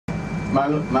My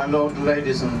lord,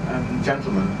 ladies and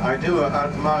gentlemen, I do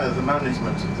admire the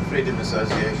management of the Freedom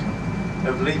Association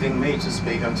of leaving me to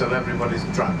speak until everybody's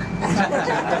drunk.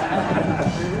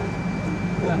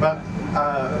 But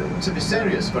to be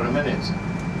serious for a minute,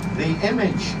 the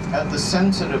image at the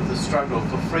centre of the struggle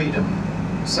for freedom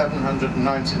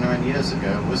 799 years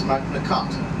ago was Magna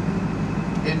Carta.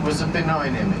 It was a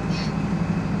benign image.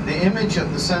 The image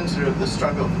at the centre of the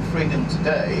struggle for freedom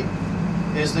today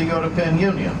is the European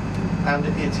Union, and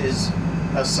it is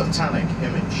a satanic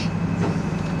image.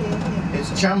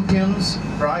 Its champions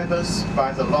bribe us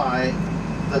by the lie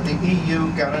that the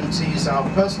EU guarantees our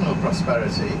personal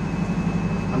prosperity,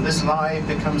 and this lie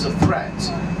becomes a threat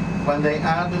when they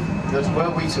add that were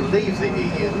we to leave the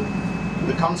EU,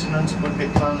 the continent would be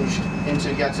plunged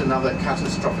into yet another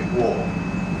catastrophic war.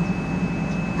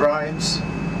 Bribes,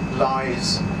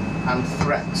 lies, and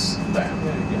threats, then.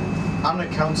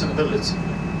 Unaccountability.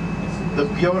 The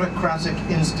bureaucratic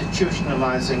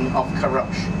institutionalizing of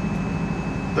corruption.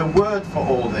 The word for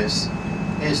all this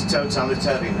is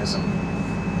totalitarianism.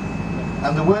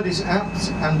 And the word is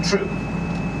apt and true,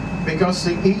 because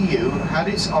the EU had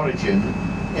its origin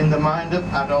in the mind of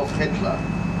Adolf Hitler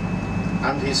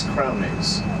and his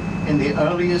cronies in the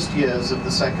earliest years of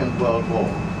the Second World War.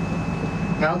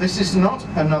 Now, this is not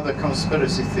another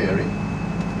conspiracy theory.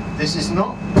 This is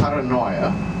not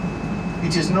paranoia.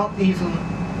 It is not even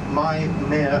my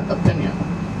mere opinion.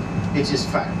 It is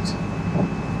fact.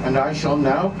 And I shall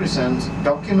now present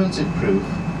documented proof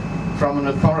from an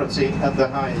authority at the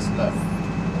highest level.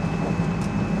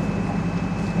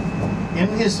 In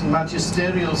his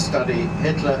magisterial study,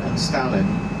 Hitler and Stalin,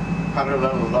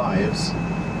 Parallel Lives,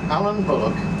 Alan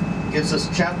Bullock gives us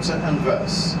chapter and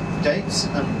verse, dates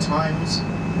and times,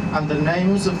 and the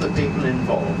names of the people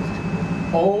involved,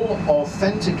 all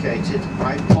authenticated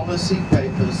by policy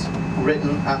papers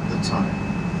written at the time.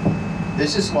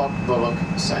 This is what Bullock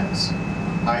says.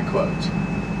 I quote,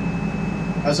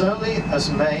 "As early as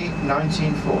May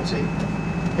 1940,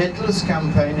 Hitler's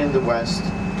campaign in the West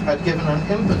had given an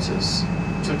impetus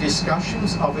to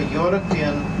discussions of a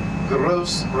European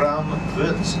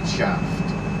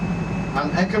Großraumwirtschaft,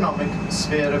 an economic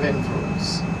sphere of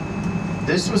influence.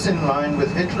 This was in line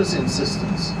with Hitler's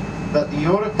insistence that the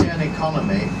European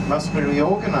economy must be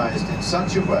reorganized in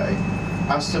such a way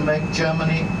as to make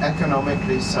Germany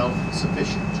economically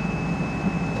self-sufficient.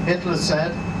 Hitler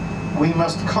said, 'We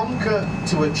must conquer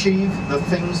to achieve the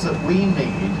things that we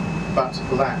need but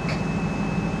lack.'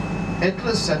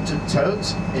 Hitler said to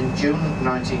Todt in June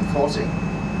 1940,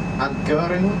 and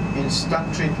Göring in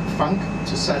Stadtrit Funk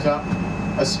to set up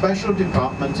a special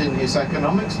department in his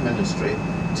economics ministry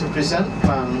to present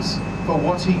plans for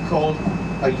what he called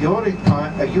a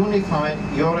unified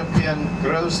European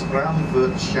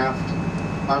Großraumwirtschaft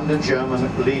under German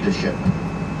leadership."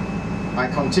 I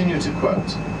continue to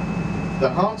quote, "The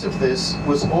heart of this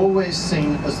was always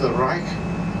seen as the Reich,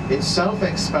 itself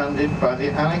expanded by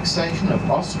the annexation of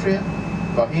Austria,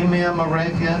 Bohemia,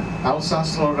 Moravia,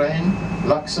 Alsace-Lorraine,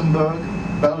 Luxembourg,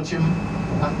 Belgium,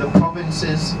 and the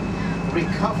provinces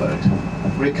recovered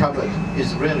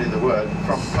is really the word,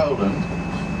 from Poland,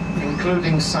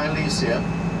 including Silesia,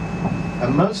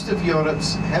 and most of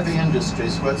Europe's heavy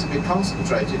industries were to be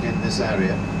concentrated in this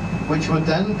area, which would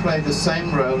then play the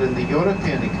same role in the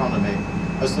European economy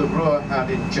as the Ruhr had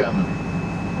in Germany.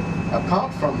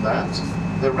 Apart from that,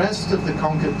 the rest of the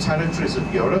conquered territories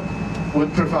of Europe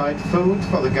would provide food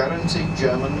for the guaranteed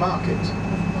German market.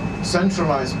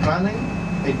 Centralized planning,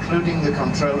 including the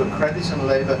control of credit and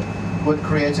labor, would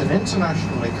create an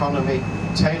international economy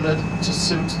tailored to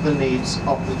suit the needs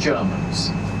of the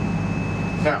Germans."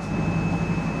 Now,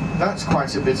 that's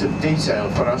quite a bit of detail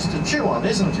for us to chew on,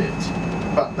 isn't it?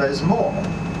 But there's more,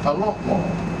 a lot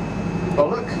more.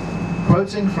 Bullock,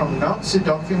 quoting from Nazi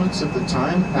documents of the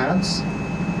time, adds,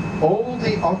 "All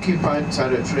the occupied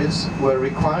territories were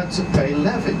required to pay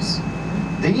levies.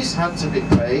 These had to be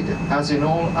paid, as in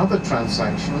all other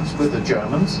transactions with the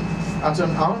Germans, at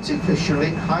an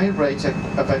artificially high rate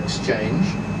of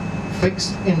exchange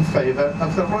fixed in favor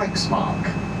of the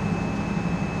Reichsmark."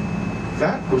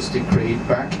 That was decreed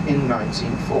back in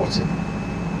 1940.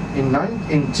 In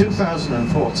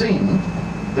 2014,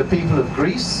 the people of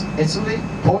Greece, Italy,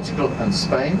 Portugal, and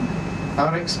Spain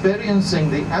are experiencing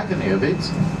the agony of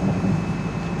it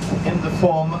in the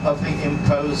form of the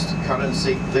imposed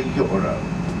currency, the euro.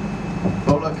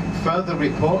 Bullock further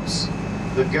reports,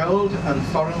 "The gold and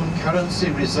foreign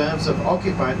currency reserves of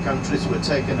occupied countries were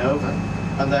taken over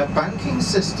and their banking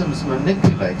systems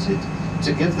manipulated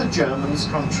to give the Germans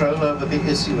control over the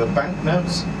issue of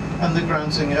banknotes and the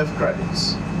granting of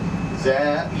credits.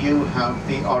 there you have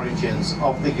the origins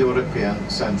of the European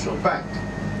Central Bank.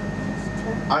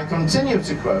 I continue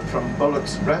to quote from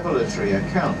Bullock's revelatory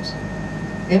account.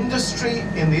 Industry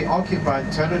in the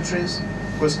occupied territories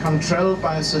was controlled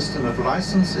by a system of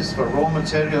licenses for raw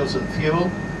materials and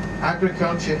fuel,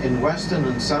 agriculture in Western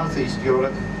and Southeast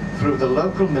Europe through the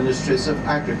local ministries of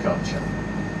agriculture.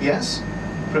 Yes,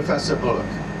 Professor Bullock,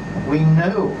 we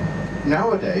know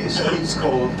nowadays it's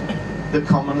called the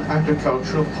Common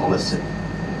Agricultural Policy.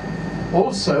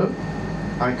 Also,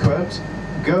 I quote,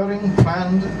 Goering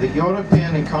planned the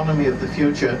European economy of the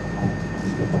future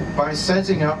by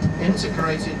setting up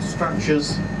integrated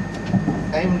structures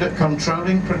aimed at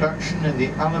controlling production in the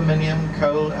aluminium,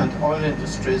 coal and oil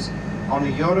industries on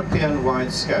a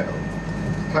European-wide scale.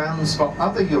 Plans for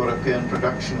other European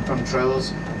production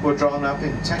controls were drawn up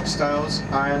in textiles,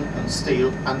 iron and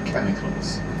steel and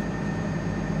chemicals.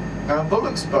 Now,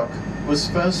 Bullock's book was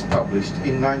first published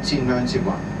in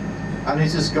 1991 and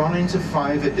it has gone into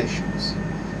 5 editions.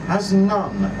 Has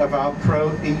none of our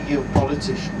pro-EU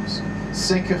politicians,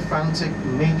 sycophantic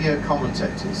media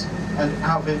commentators and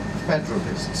avid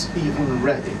federalists even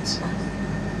read it?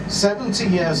 70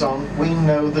 years on, we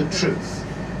know the truth.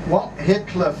 What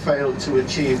Hitler failed to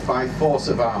achieve by force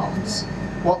of arms,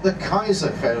 what the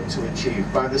Kaiser failed to achieve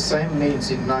by the same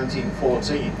means in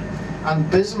 1914,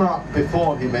 and Bismarck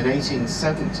before him in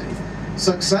 1870,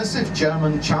 successive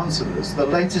German chancellors, the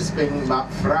latest being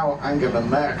Frau Angela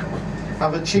Merkel,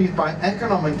 have achieved by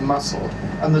economic muscle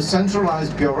and the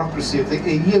centralized bureaucracy of the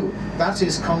EU. That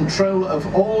is control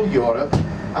of all Europe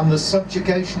and the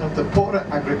subjugation of the poorer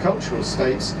agricultural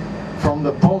states from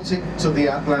the Baltic to the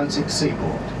Atlantic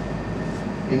seaboard.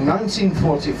 In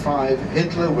 1945,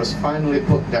 Hitler was finally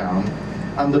put down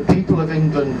and the people of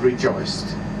England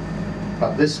rejoiced.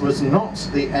 But this was not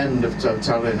the end of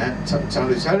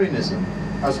totalitarianism,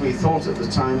 as we thought at the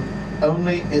time,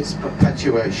 only its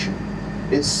perpetuation,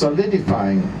 its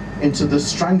solidifying into the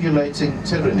strangulating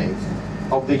tyranny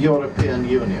of the European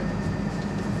Union.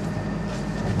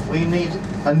 We need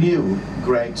a new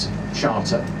great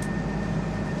charter.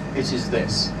 It is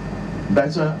this: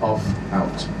 better off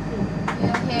out.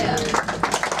 Yeah, yeah.